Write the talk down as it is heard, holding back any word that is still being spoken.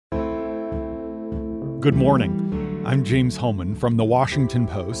Good morning. I'm James Hohmann from The Washington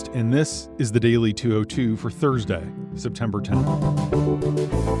Post, and this is the Daily 202 for Thursday, September 10th.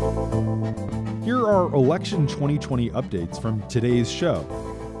 Here are election 2020 updates from today's show.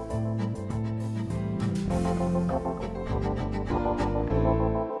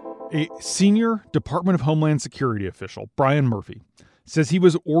 A senior Department of Homeland Security official, Brian Murphy, says he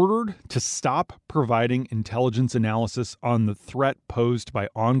was ordered to stop providing intelligence analysis on the threat posed by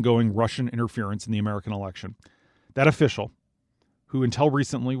ongoing Russian interference in the American election. That official, who until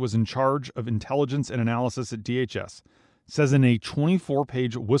recently was in charge of intelligence and analysis at DHS, says in a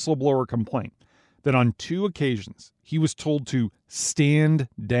 24-page whistleblower complaint that on 2 occasions he was told to stand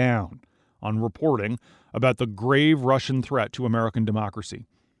down on reporting about the grave Russian threat to American democracy.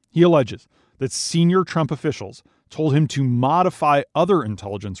 He alleges that senior Trump officials told him to modify other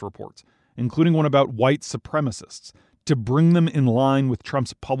intelligence reports, including one about white supremacists, to bring them in line with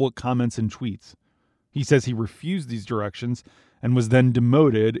Trump's public comments and tweets. He says he refused these directions and was then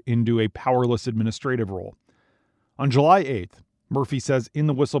demoted into a powerless administrative role. On July 8th, Murphy says in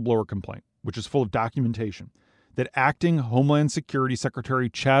the whistleblower complaint, which is full of documentation, that acting Homeland Security Secretary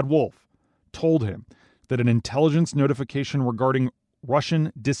Chad Wolf told him that an intelligence notification regarding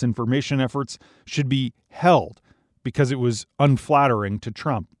Russian disinformation efforts should be held because it was unflattering to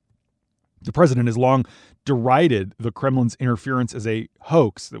Trump. The president has long derided the Kremlin's interference as a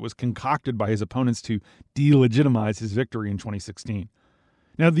hoax that was concocted by his opponents to delegitimize his victory in 2016.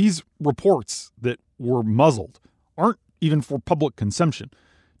 Now, these reports that were muzzled aren't even for public consumption.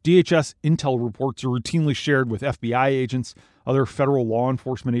 DHS intel reports are routinely shared with FBI agents, other federal law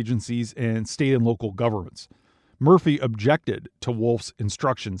enforcement agencies, and state and local governments. Murphy objected to Wolf's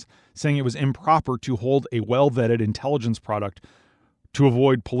instructions, saying it was improper to hold a well-vetted intelligence product to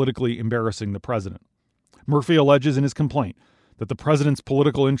avoid politically embarrassing the president. Murphy alleges in his complaint that the president's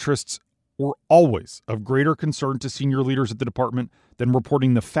political interests were always of greater concern to senior leaders at the department than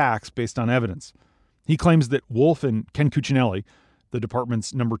reporting the facts based on evidence. He claims that Wolf and Ken Cuccinelli, the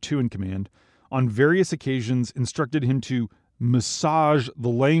department's number 2 in command, on various occasions instructed him to massage the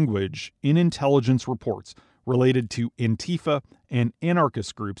language in intelligence reports related to Antifa and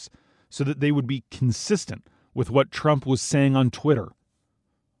anarchist groups so that they would be consistent with what Trump was saying on Twitter.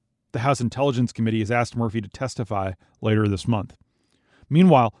 The House Intelligence Committee has asked Murphy to testify later this month.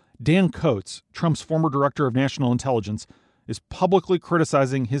 Meanwhile, Dan Coats, Trump's former director of national intelligence, is publicly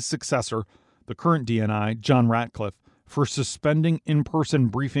criticizing his successor, the current DNI, John Ratcliffe, for suspending in-person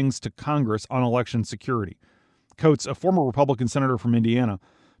briefings to Congress on election security. Coats, a former Republican senator from Indiana,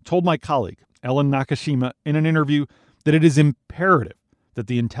 told my colleague, Ellen Nakashima, in an interview that it is imperative that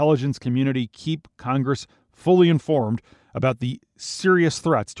the intelligence community keep Congress fully informed about the serious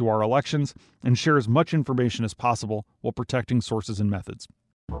threats to our elections and share as much information as possible while protecting sources and methods.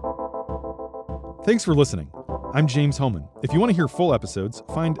 Thanks for listening. I'm James Hohmann. If you want to hear full episodes,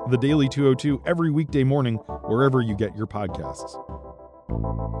 find The Daily 202 every weekday morning wherever you get your podcasts.